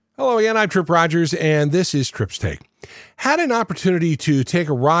Hello again, I'm Tripp Rogers, and this is Tripp Take. Had an opportunity to take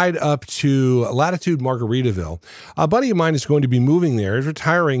a ride up to Latitude Margaritaville. A buddy of mine is going to be moving there. He's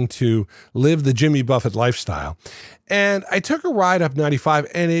retiring to live the Jimmy Buffett lifestyle. And I took a ride up 95,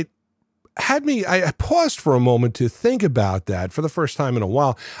 and it had me, I paused for a moment to think about that for the first time in a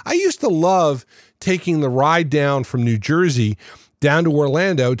while. I used to love taking the ride down from New Jersey down to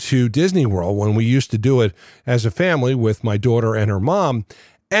Orlando to Disney World when we used to do it as a family with my daughter and her mom.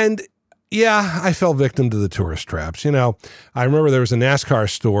 And yeah, I fell victim to the tourist traps. You know, I remember there was a NASCAR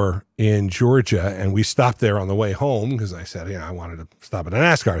store in Georgia, and we stopped there on the way home because I said, I wanted to stop at a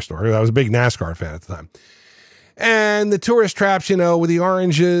NASCAR store. I was a big NASCAR fan at the time. And the tourist traps, with the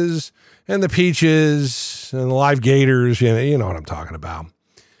oranges and the peaches and the live gators, you know what I'm talking about.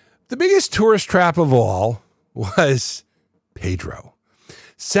 The biggest tourist trap of all was Pedro.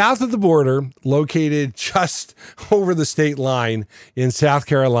 South of the border, located just over the state line in South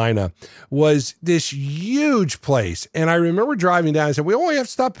Carolina, was this huge place. And I remember driving down and said, we have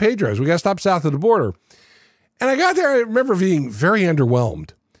to stop Pedro's. We got to stop south of the border. And I got there, I remember being very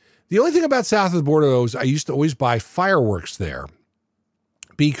underwhelmed. The only thing about south of the border, though, is I used to always buy fireworks there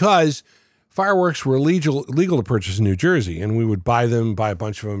because fireworks were legal to purchase in New Jersey. And we would buy a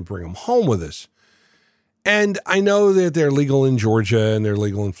bunch of them, and bring them home with us. And I know that they're legal in Georgia and they're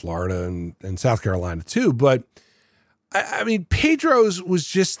legal in Florida and South Carolina too. But I mean, Pedro's was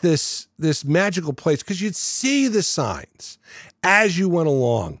just this magical place because you'd see the signs as you went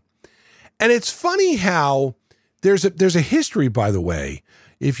along. And it's funny how there's a history, by the way.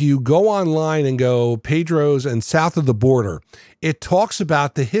 If you go online and go Pedro's and south of the border, it talks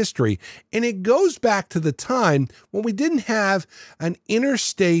about the history. And it goes back to the time when we didn't have an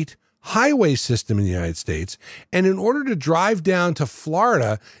interstate highway system in the United States. And in order to drive down to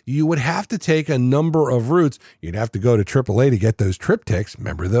Florida, you would have to take a number of routes. You'd have to go to AAA to get those Tripp Takes.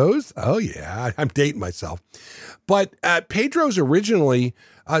 Remember those? Oh yeah, I'm dating myself. But Pedro's originally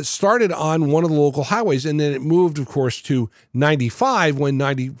started on one of the local highways, and then it moved, of course, to 95 when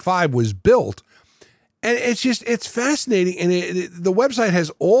 95 was built. And it's fascinating. And the website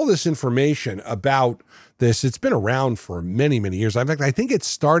has all this information about this. It's been around for many, many years. In fact, I think it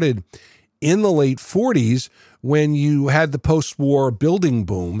started in the late 40s when you had the post-war building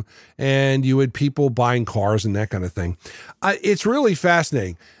boom and you had people buying cars and that kind of thing. It's really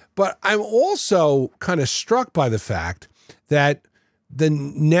fascinating. But I'm also kind of struck by the fact that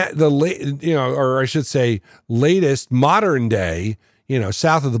latest modern day,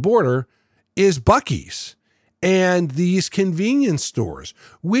 south of the border is Buc-ee's. And these convenience stores,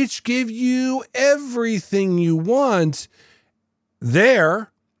 which give you everything you want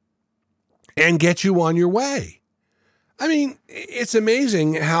there and get you on your way. I mean, it's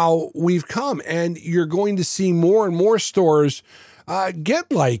amazing how we've come, and you're going to see more and more stores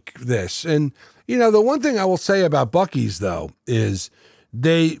get like this. And, the one thing I will say about Buc-ee's, though, is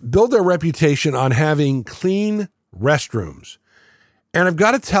they build their reputation on having clean restrooms. And I've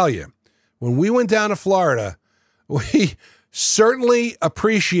got to tell you, when we went down to Florida, we certainly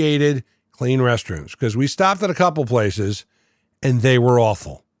appreciated clean restrooms because we stopped at a couple places and they were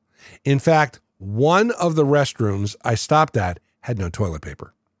awful. In fact, one of the restrooms I stopped at had no toilet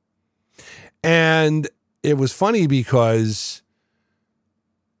paper. And it was funny because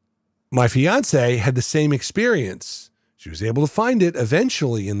my fiance had the same experience. She was able to find it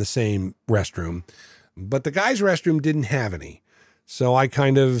eventually in the same restroom, but the guy's restroom didn't have any. So I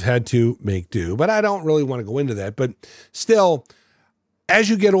kind of had to make do, but I don't really want to go into that. But still, as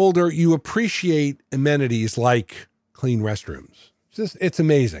you get older, you appreciate amenities like clean restrooms. It's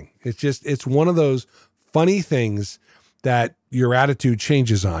amazing. It's one of those funny things that your attitude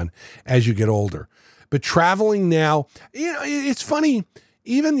changes on as you get older. But traveling now, it's funny.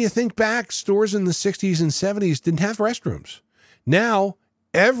 Even you think back, stores in the 60s and 70s didn't have restrooms. Now,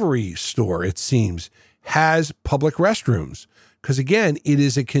 every store, it seems, has public restrooms. Because again, it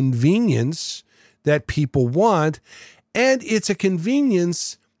is a convenience that people want, and it's a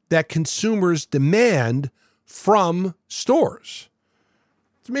convenience that consumers demand from stores.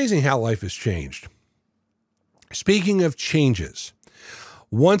 It's amazing how life has changed. Speaking of changes,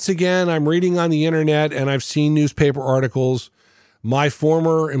 once again, I'm reading on the internet and I've seen newspaper articles. My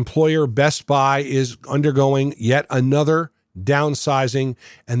former employer, Best Buy, is undergoing yet another downsizing,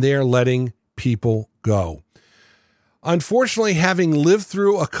 and they are letting people go. Unfortunately, having lived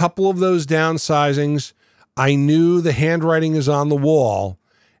through a couple of those downsizings, I knew the handwriting is on the wall.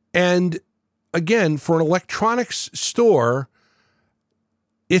 And again, for an electronics store,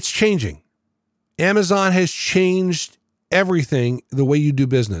 it's changing. Amazon has changed everything, the way you do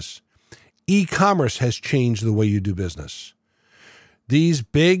business. E-commerce has changed the way you do business. these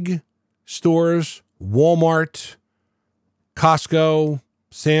big stores, Walmart, Costco,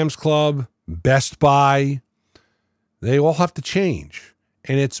 Sam's Club, Best Buy, they all have to change.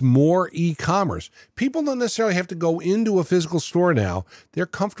 And it's more e-commerce. People don't necessarily have to go into a physical store now. They're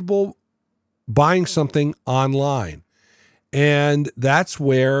comfortable buying something online. And that's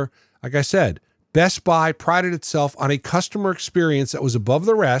where, like I said, Best Buy prided itself on a customer experience that was above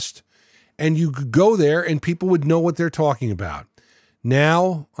the rest, and you could go there and people would know what they're talking about.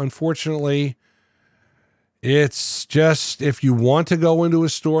 Now, unfortunately, it's just, if you want to go into a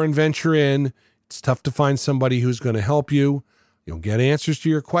store and venture in, it's tough to find somebody who's going to help you. You'll get answers to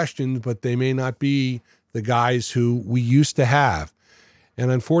your questions, but they may not be the guys who we used to have.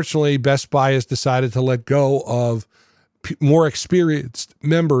 And unfortunately, Best Buy has decided to let go of more experienced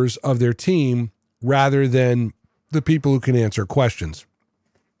members of their team rather than the people who can answer questions.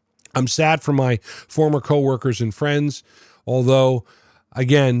 I'm sad for my former coworkers and friends, although,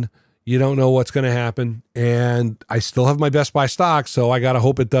 again, you don't know what's going to happen. And I still have my Best Buy stock, so I got to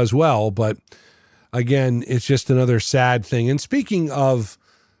hope it does well. But again, it's just another sad thing. And speaking of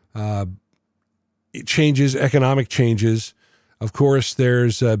changes, economic changes, of course,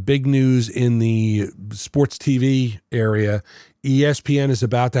 there's big news in the sports TV area. ESPN is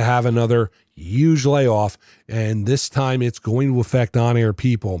about to have another huge layoff, and this time it's going to affect on-air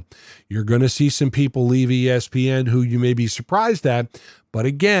people. You're going to see some people leave ESPN who you may be surprised at, but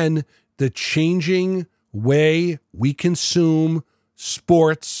again, the changing way we consume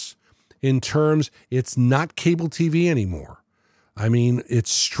sports in terms, it's not cable TV anymore. I mean,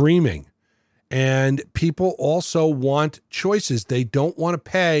 it's streaming. And people also want choices. They don't want to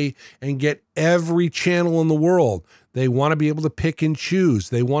pay and get every channel in the world. They want to be able to pick and choose.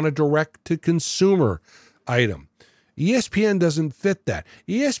 They want a direct-to-consumer item. ESPN doesn't fit that.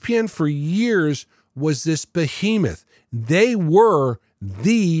 ESPN for years was this behemoth. They were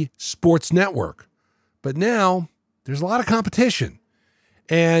the sports network. But now there's a lot of competition.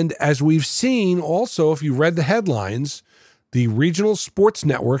 And as we've seen also, if you read the headlines, the regional sports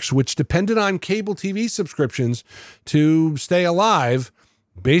networks, which depended on cable TV subscriptions to stay alive,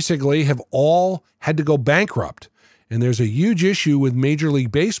 basically have all had to go bankrupt. And there's a huge issue with Major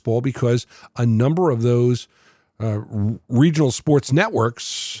League Baseball because a number of those regional sports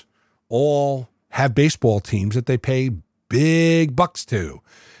networks all have baseball teams that they pay big bucks to.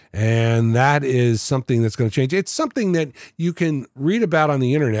 And that is something that's going to change. It's something that you can read about on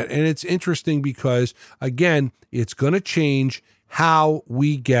the internet, and it's interesting because, again, it's going to change how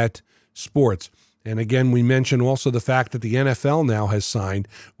we get sports. And again, we mentioned also the fact that the NFL now has signed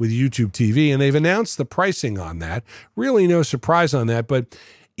with YouTube TV, and they've announced the pricing on that. Really no surprise on that. But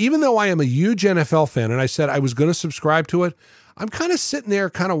even though I am a huge NFL fan, and I said I was going to subscribe to it, I'm kind of sitting there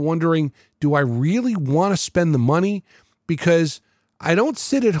kind of wondering, do I really want to spend the money? Because I don't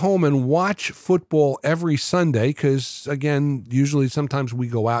sit at home and watch football every Sunday because, again, usually sometimes we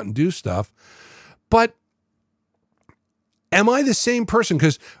go out and do stuff. But am I the same person?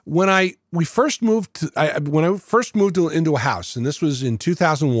 Because when I first moved into a house, and this was in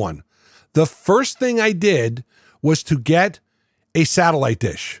 2001, the first thing I did was to get a satellite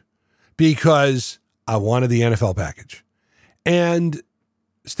dish because I wanted the NFL package. And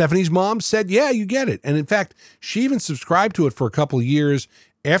Stephanie's mom said, yeah, you get it. And in fact, she even subscribed to it for a couple of years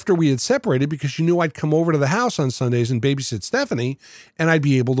after we had separated because she knew I'd come over to the house on Sundays and babysit Stephanie and I'd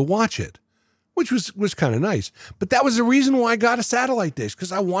be able to watch it, which was kind of nice. But that was the reason why I got a satellite dish,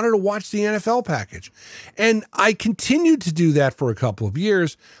 because I wanted to watch the NFL package. And I continued to do that for a couple of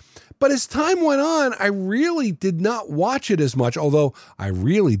years. But as time went on, I really did not watch it as much, although I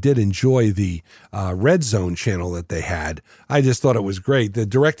really did enjoy the Red Zone channel that they had. I just thought it was great, the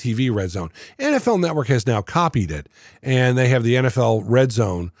DirecTV Red Zone. NFL Network has now copied it, and they have the NFL Red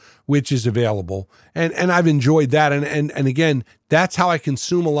Zone, which is available. And I've enjoyed that. And again, that's how I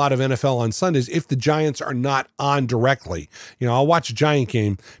consume a lot of NFL on Sundays if the Giants are not on directly. You know, I'll watch a Giant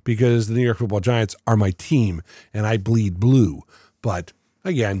game because the New York Football Giants are my team, and I bleed blue. But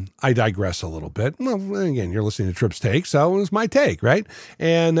again, I digress a little bit. Well, again, you're listening to Tripp's Take, so it was my take, right?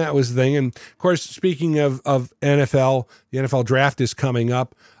 And that was the thing. And of course, speaking of NFL, the NFL draft is coming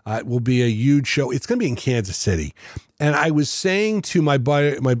up. It will be a huge show. It's going to be in Kansas City. And I was saying to my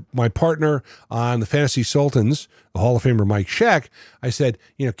partner on the Fantasy Sultans, the Hall of Famer Mike Sheck, I said,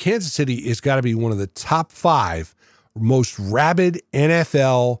 you know, Kansas City has got to be one of the top 5 most rabid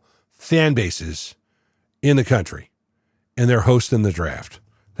NFL fan bases in the country. And they're hosting the draft.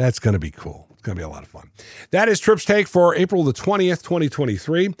 That's going to be cool. It's going to be a lot of fun. That is Tripp's Take for April the 20th,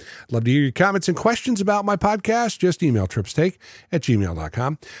 2023. I'd love to hear your comments and questions about my podcast. Just email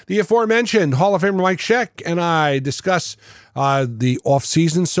trippstake@gmail.com. The aforementioned Hall of Famer Mike Scheck and I discuss the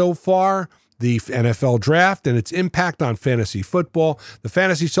offseason so far, the NFL draft and its impact on fantasy football. The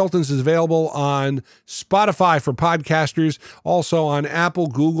Fantasy Sultans is available on Spotify for podcasters, also on Apple,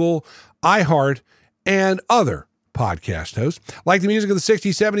 Google, iHeart, and other podcast hosts. Like the music of the 60s,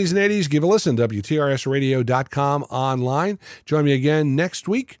 70s, and 80s, give a listen, WTRSradio.com online. Join me again next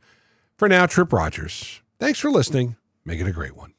week. For now, Tripp Rogers. Thanks for listening. Make it a great one.